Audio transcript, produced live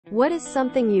What is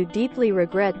something you deeply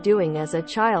regret doing as a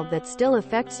child that still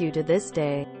affects you to this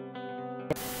day?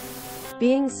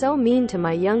 Being so mean to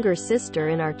my younger sister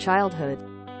in our childhood.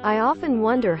 I often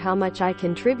wonder how much I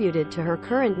contributed to her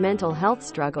current mental health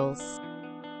struggles.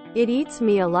 It eats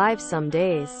me alive some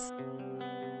days.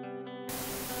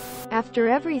 After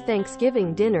every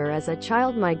Thanksgiving dinner as a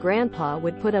child, my grandpa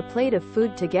would put a plate of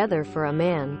food together for a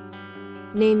man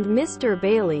named Mr.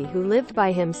 Bailey who lived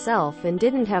by himself and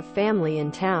didn't have family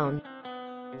in town.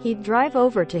 He'd drive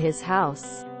over to his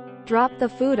house, drop the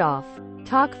food off,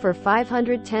 talk for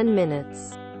 510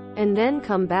 minutes, and then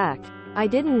come back. I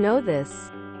didn't know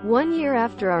this. One year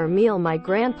after our meal, my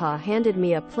grandpa handed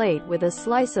me a plate with a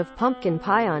slice of pumpkin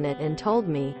pie on it and told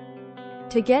me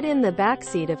to get in the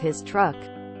backseat of his truck.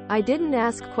 I didn't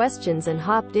ask questions and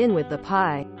hopped in with the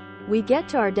pie. We get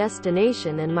to our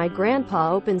destination and my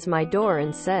grandpa opens my door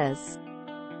and says,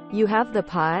 "You have the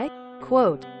pie?"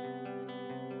 Quote,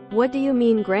 "What do you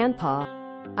mean, Grandpa?"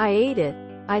 I ate it.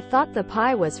 I thought the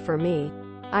pie was for me.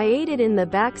 I ate it in the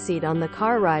backseat on the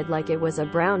car ride like it was a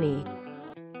brownie.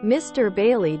 Mr.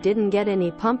 Bailey didn't get any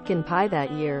pumpkin pie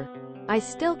that year. I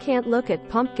still can't look at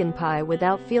pumpkin pie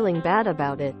without feeling bad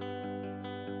about it.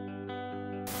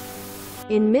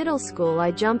 In middle school,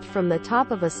 I jumped from the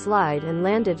top of a slide and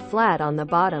landed flat on the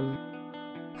bottom,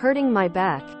 hurting my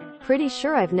back. Pretty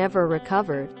sure I've never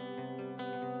recovered.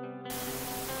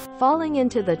 Falling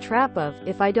into the trap of,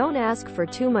 if I don't ask for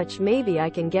too much, maybe I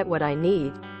can get what I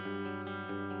need.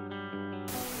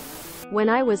 When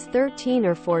I was 13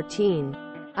 or 14,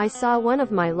 I saw one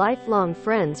of my lifelong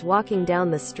friends walking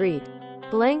down the street,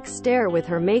 blank stare with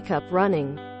her makeup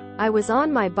running. I was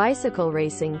on my bicycle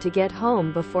racing to get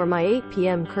home before my 8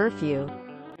 p.m. curfew,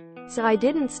 so I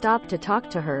didn't stop to talk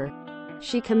to her.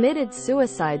 She committed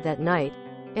suicide that night,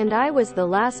 and I was the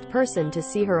last person to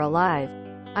see her alive.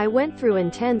 I went through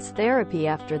intense therapy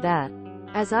after that,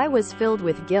 as I was filled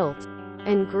with guilt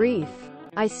and grief.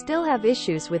 I still have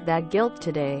issues with that guilt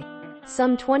today,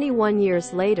 some 21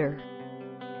 years later.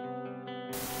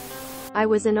 I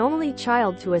was an only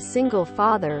child to a single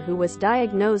father who was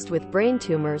diagnosed with brain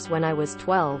tumors when I was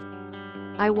 12.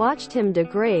 I watched him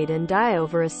degrade and die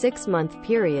over a 6-month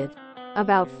period.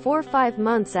 About 4 or 5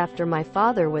 months after my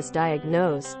father was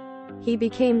diagnosed, he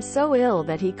became so ill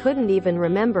that he couldn't even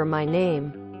remember my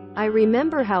name. I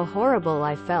remember how horrible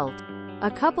I felt. A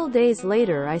couple days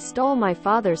later, I stole my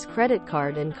father's credit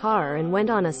card and car and went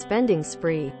on a spending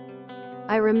spree.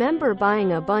 I remember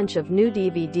buying a bunch of new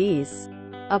DVDs,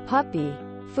 a puppy,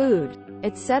 food,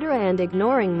 etc., and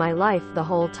ignoring my life the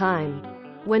whole time.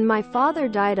 When my father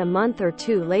died a month or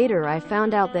 2 later, I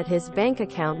found out that his bank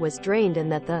account was drained and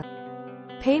that the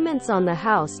payments on the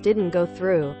house didn't go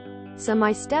through. So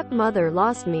my stepmother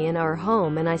lost me in our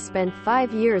home and I spent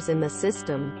 5 years in the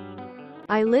system.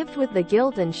 I lived with the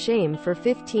guilt and shame for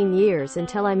 15 years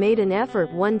until I made an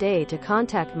effort one day to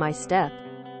contact my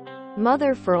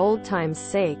stepmother for old time's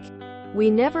sake. We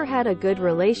never had a good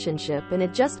relationship and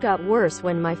it just got worse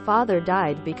when my father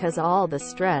died because of all the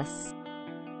stress,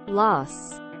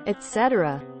 loss,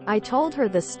 etc. I told her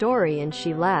the story and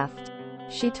she laughed.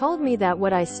 She told me that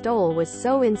what I stole was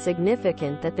so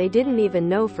insignificant that they didn't even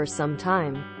know for some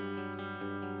time.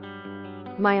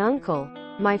 My uncle,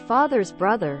 my father's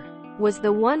brother, was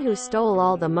the one who stole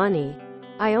all the money.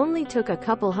 I only took a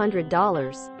couple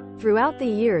 $100s. Throughout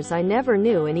the years I never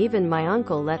knew, and even my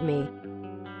uncle let me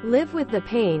live with the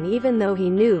pain even though he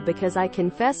knew, because I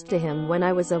confessed to him when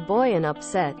I was a boy and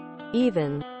upset,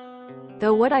 even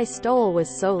though what I stole was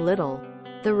so little.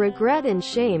 The regret and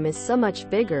shame is so much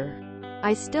bigger.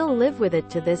 I still live with it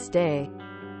to this day.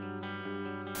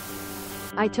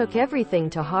 I took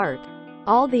everything to heart.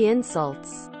 All the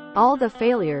insults, all the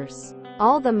failures,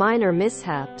 all the minor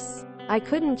mishaps. I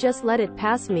couldn't just let it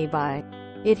pass me by.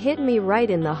 It hit me right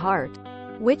in the heart.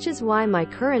 Which is why my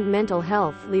current mental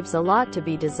health leaves a lot to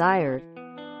be desired.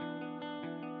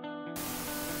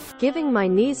 Giving my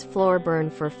niece floor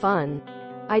burn for fun.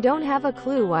 I don't have a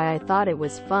clue why I thought it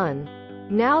was fun.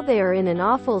 Now they are in an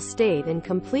awful state and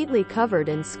completely covered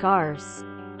in scars.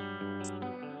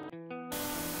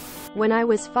 When I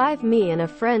was 5, me and a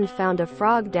friend found a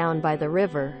frog down by the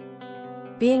river.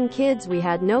 Being kids, we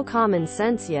had no common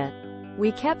sense yet.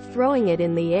 We kept throwing it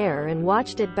in the air and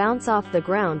watched it bounce off the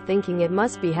ground thinking it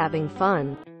must be having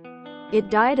fun. It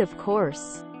died, of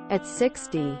course. At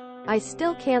 60, I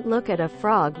still can't look at a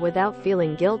frog without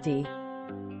feeling guilty.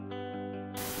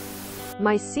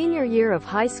 My senior year of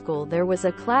high school, there was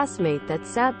a classmate that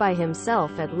sat by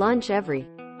himself at lunch every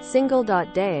single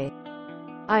day.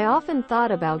 I often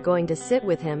thought about going to sit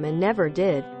with him and never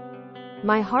did.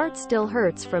 My heart still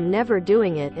hurts from never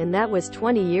doing it, and that was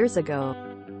 20 years ago.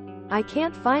 I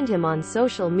can't find him on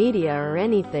social media or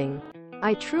anything.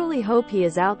 I truly hope he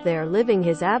is out there living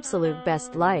his absolute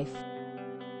best life.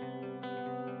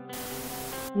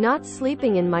 Not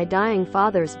sleeping in my dying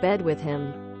father's bed with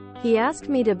him. He asked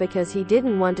me to because he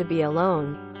didn't want to be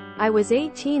alone. I was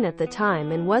 18 at the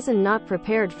time and wasn't not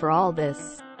prepared for all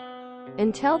this.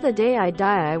 Until the day I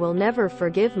die, I will never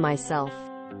forgive myself.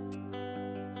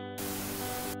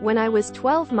 When I was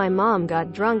 12, my mom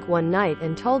got drunk one night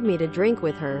and told me to drink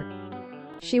with her.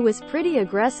 She was pretty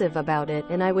aggressive about it,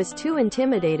 and I was too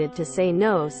intimidated to say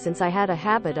no since I had a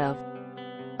habit of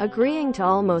agreeing to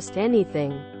almost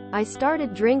anything. I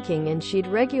started drinking and she'd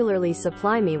regularly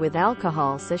supply me with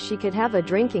alcohol so she could have a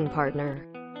drinking partner.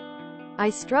 I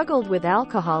struggled with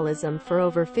alcoholism for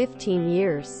over 15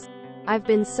 years. I've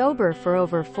been sober for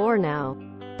over 4 now.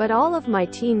 But all of my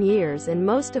teen years and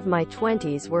most of my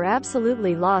 20s were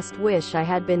absolutely lost. Wish I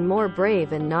had been more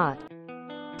brave and not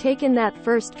taken that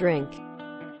first drink.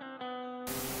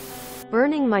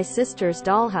 Burning my sister's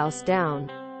dollhouse down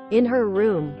in her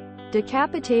room.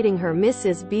 Decapitating her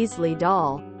Mrs. Beasley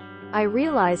doll. I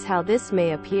realize how this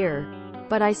may appear,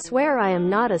 but I swear I am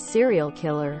not a serial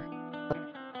killer.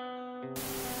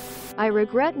 I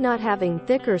regret not having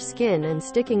thicker skin and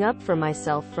sticking up for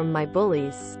myself from my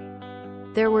bullies.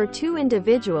 There were 2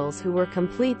 individuals who were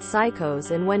complete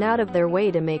psychos and went out of their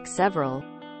way to make several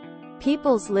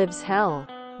people's lives hell.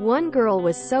 One girl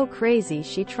was so crazy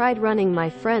she tried running my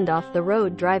friend off the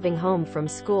road driving home from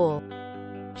school.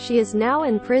 She is now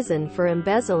in prison for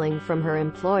embezzling from her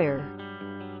employer.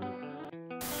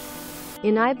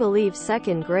 In I believe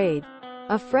 2nd grade,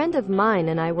 a friend of mine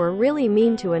and I were really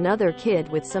mean to another kid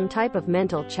with some type of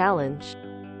mental challenge.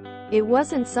 It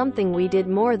wasn't something we did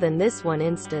more than this one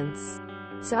instance.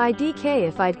 So I DK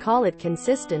if I'd call it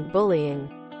consistent bullying.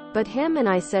 But him and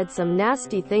I said some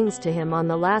nasty things to him on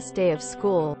the last day of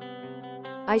school.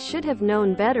 I should have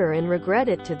known better and regret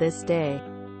it to this day.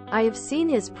 I have seen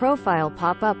his profile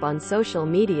pop up on social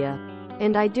media,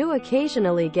 and I do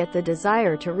occasionally get the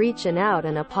desire to reach out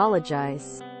and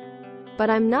apologize. But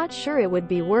I'm not sure it would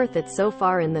be worth it so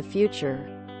far in the future.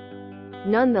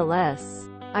 Nonetheless,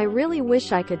 I really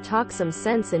wish I could talk some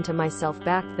sense into myself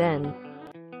back then.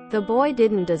 The boy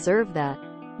didn't deserve that.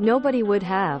 Nobody would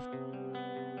have.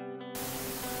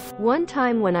 One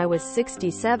time when I was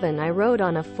 67, I rode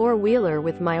on a 4-wheeler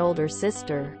with my older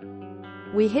sister.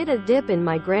 We hit a dip in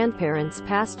my grandparents'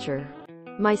 pasture.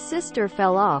 My sister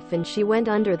fell off and she went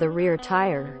under the rear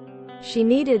tire. She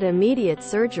needed immediate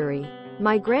surgery.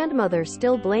 My grandmother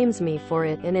still blames me for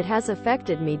it, and it has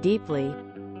affected me deeply.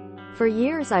 For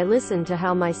years I listened to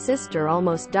how my sister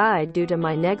almost died due to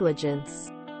my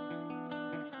negligence.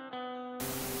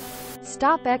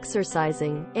 Stop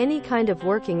exercising, any kind of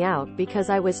working out,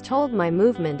 because I was told my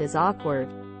movement is awkward.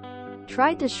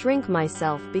 Tried to shrink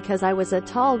myself because I was a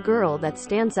tall girl that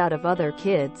stands out of other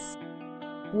kids,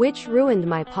 which ruined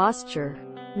my posture.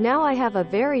 Now I have a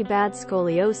very bad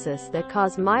scoliosis that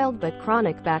causes mild but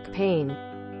chronic back pain.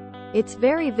 It's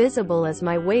very visible as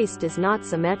my waist is not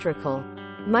symmetrical.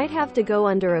 Might have to go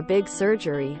under a big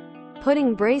surgery,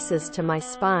 putting braces to my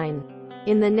spine,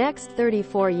 in the next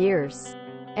 34 years.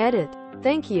 Edit.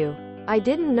 Thank you. I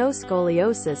didn't know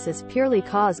scoliosis is purely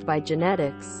caused by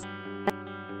genetics.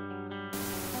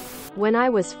 When I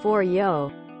was 4,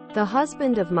 the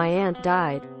husband of my aunt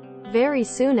died. Very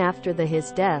soon after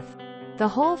his death, the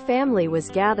whole family was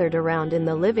gathered around in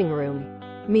the living room,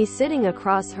 me sitting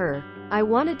across her. I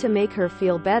wanted to make her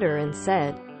feel better and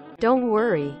said, "Don't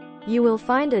worry. You will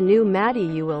find a new Maddie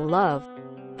you will love."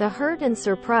 The hurt and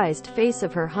surprised face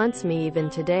of her haunts me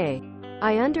even today.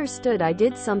 I understood I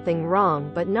did something wrong,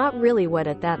 but not really what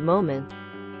at that moment.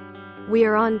 We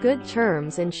are on good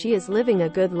terms and she is living a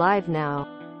good life now.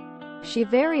 She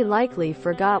very likely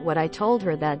forgot what I told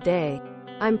her that day.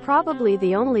 I'm probably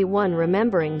the only one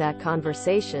remembering that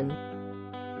conversation.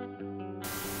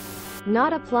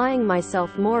 Not applying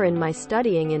myself more in my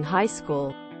studying in high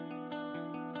school.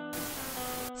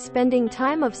 Spending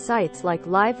time of sites like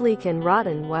Liveleak and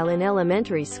Rotten while in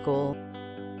elementary school.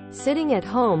 Sitting at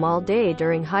home all day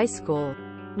during high school.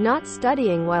 Not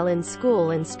studying while in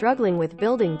school and struggling with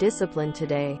building discipline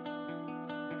today.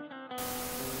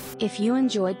 If you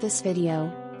enjoyed this video,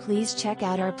 please check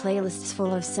out our playlists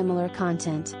full of similar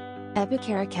content.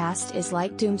 Epicaricast is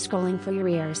like doom scrolling for your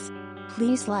ears.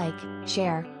 Please like,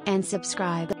 share, and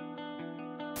subscribe.